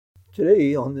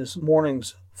Today, on this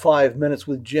morning's 5 Minutes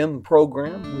with Jim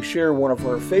program, we share one of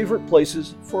our favorite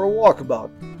places for a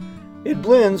walkabout. It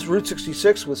blends Route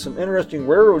 66 with some interesting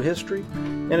railroad history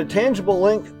and a tangible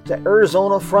link to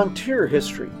Arizona frontier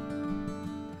history.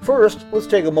 First, let's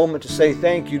take a moment to say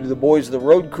thank you to the boys of the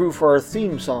road crew for our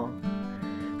theme song.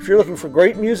 If you're looking for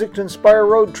great music to inspire a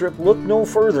road trip, look no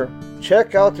further.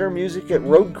 Check out their music at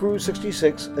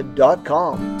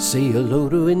roadcrew66.com. Say hello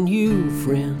to a new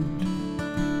friend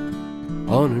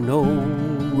on an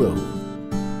old road.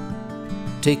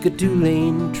 Take a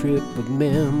 2-lane trip of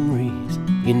memories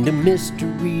into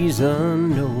mysteries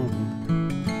unknown.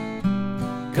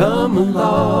 Come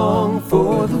along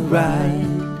for the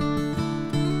ride.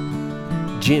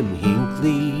 Jim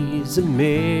Hinckley's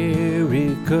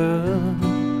America.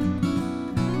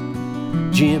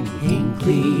 Jim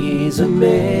Hinckley's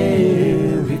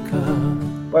America.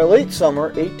 By late summer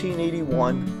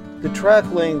 1881, the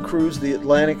track-laying crews of the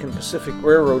Atlantic and Pacific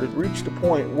Railroad had reached a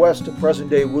point west of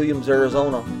present-day Williams,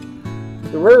 Arizona.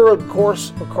 The railroad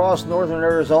course across northern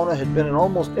Arizona had been an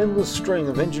almost endless string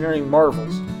of engineering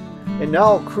marvels, and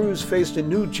now crews faced a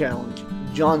new challenge,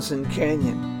 Johnson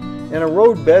Canyon, and a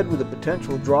roadbed with a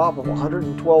potential drop of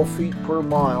 112 feet per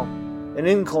mile, an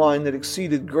incline that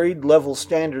exceeded grade level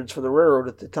standards for the railroad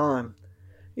at the time.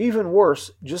 Even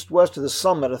worse, just west of the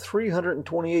summit, a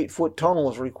 328-foot tunnel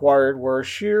was required where a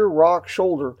sheer rock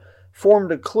shoulder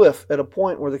formed a cliff at a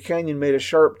point where the canyon made a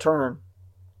sharp turn.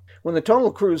 When the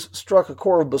tunnel crews struck a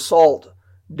core of basalt,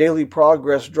 daily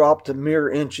progress dropped to mere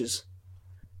inches.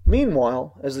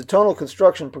 Meanwhile, as the tunnel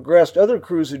construction progressed, other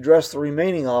crews addressed the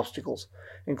remaining obstacles,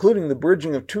 including the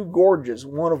bridging of two gorges,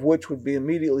 one of which would be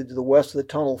immediately to the west of the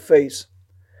tunnel face.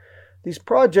 These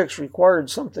projects required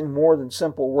something more than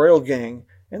simple rail gang,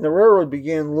 and the railroad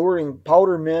began luring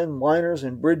powder men, miners,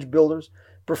 and bridge builders,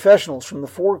 professionals from the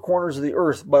four corners of the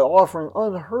earth, by offering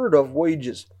unheard-of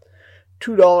wages.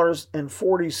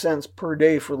 $2.40 per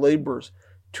day for laborers,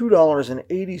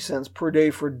 $2.80 per day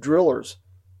for drillers.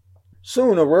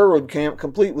 Soon a railroad camp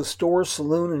complete with stores,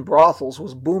 saloon, and brothels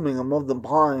was booming among the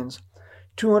pines,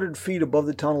 200 feet above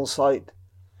the tunnel site.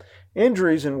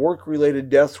 Injuries and work-related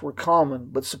deaths were common,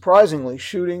 but surprisingly,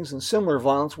 shootings and similar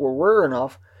violence were rare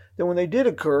enough that when they did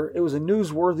occur, it was a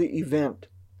newsworthy event.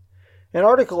 An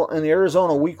article in the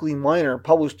Arizona Weekly Miner,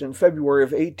 published in February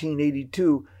of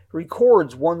 1882,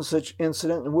 records one such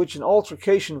incident in which an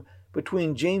altercation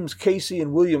between James Casey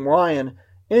and William Ryan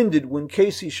ended when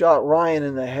Casey shot Ryan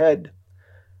in the head.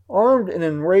 Armed and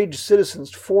enraged citizens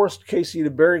forced Casey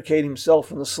to barricade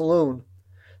himself in the saloon.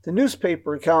 The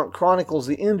newspaper account chronicles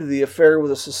the end of the affair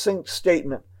with a succinct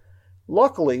statement.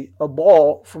 Luckily, a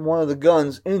ball from one of the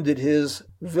guns ended his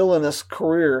villainous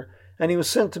career, and he was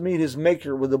sent to meet his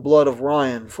maker with the blood of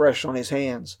Ryan fresh on his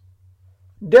hands.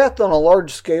 Death on a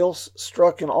large scale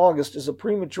struck in August as a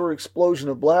premature explosion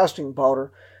of blasting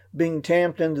powder being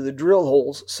tamped into the drill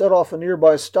holes set off a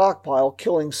nearby stockpile,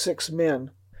 killing 6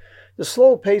 men. The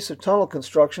slow pace of tunnel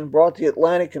construction brought the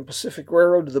Atlantic and Pacific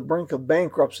Railroad to the brink of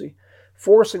bankruptcy,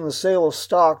 forcing the sale of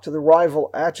stock to the rival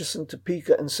Atchison,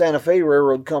 Topeka, and Santa Fe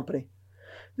Railroad Company.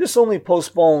 This only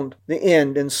postponed the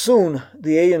end, and soon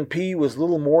the A&P was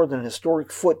little more than a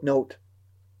historic footnote.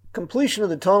 Completion of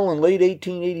the tunnel in late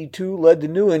 1882 led to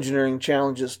new engineering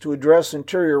challenges to address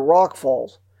interior rock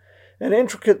falls. An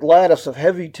intricate lattice of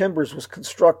heavy timbers was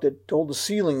constructed to hold the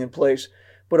ceiling in place,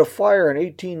 but a fire in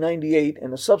 1898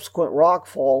 and a subsequent rock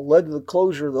fall led to the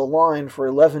closure of the line for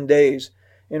 11 days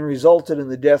and resulted in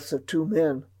the deaths of 2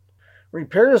 men.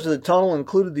 Repairs to the tunnel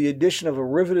included the addition of a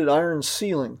riveted iron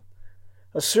ceiling.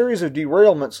 A series of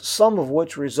derailments, some of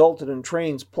which resulted in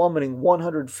trains plummeting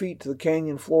 100 feet to the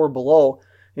canyon floor below,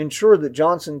 ensured that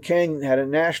Johnson Canyon had a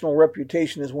national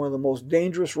reputation as one of the most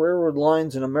dangerous railroad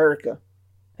lines in America.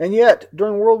 And yet,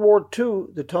 during World War II,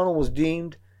 the tunnel was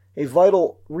deemed a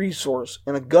vital resource,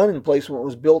 and a gun emplacement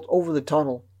was built over the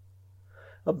tunnel.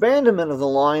 Abandonment of the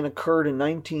line occurred in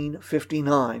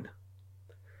 1959.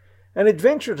 An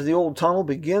adventure to the old tunnel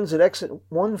begins at exit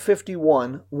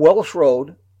 151, Welsh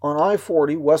Road, on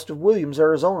I-40 west of Williams,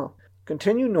 Arizona.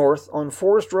 Continue north on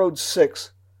Forest Road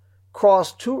 6,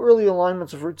 cross 2 early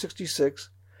alignments of Route 66,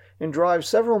 and drive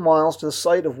several miles to the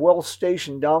site of Welsh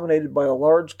Station, dominated by a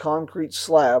large concrete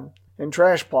slab and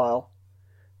trash pile.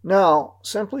 Now,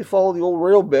 simply follow the old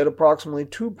rail bed approximately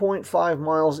 2.5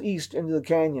 miles east into the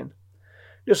canyon.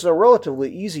 This is a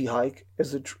relatively easy hike,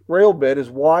 as the rail bed is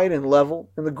wide and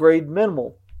level and the grade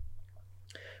minimal.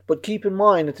 But keep in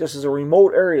mind that this is a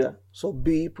remote area, so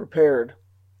be prepared.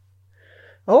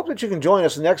 I hope that you can join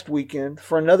us next weekend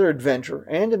for another adventure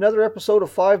and another episode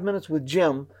of 5 Minutes with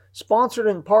Jim, sponsored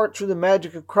in part through the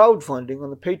magic of crowdfunding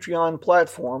on the Patreon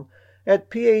platform at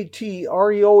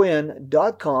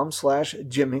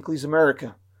patreon.com/Jim Hinckley's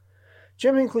America.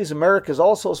 Jim Hinckley's America is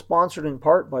also sponsored in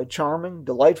part by charming,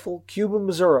 delightful Cuba,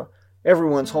 Missouri,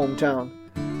 everyone's hometown.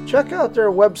 Check out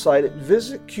their website at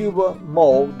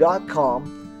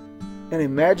visitcubamo.com and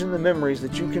imagine the memories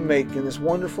that you can make in this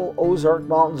wonderful Ozark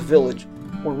Mountains village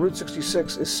where Route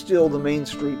 66 is still the main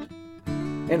street.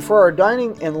 And for our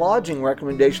dining and lodging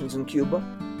recommendations in Cuba,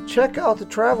 check out the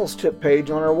travels tip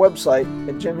page on our website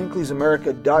at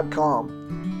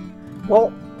jimhinckleysamerica.com.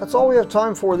 Well, that's all we have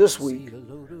time for this week.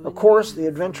 Of course, the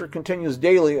adventure continues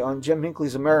daily on Jim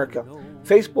Hinckley's America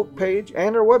Facebook page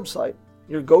and our website,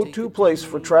 your go-to place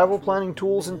for travel planning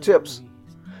tools and tips.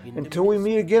 Until we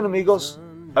meet again, amigos,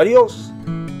 adios.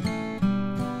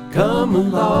 Come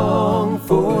along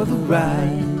for the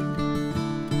ride.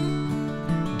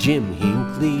 Jim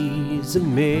Hinckley's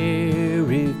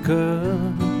America.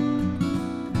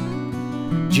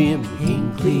 Jim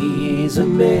Hinckley's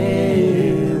America.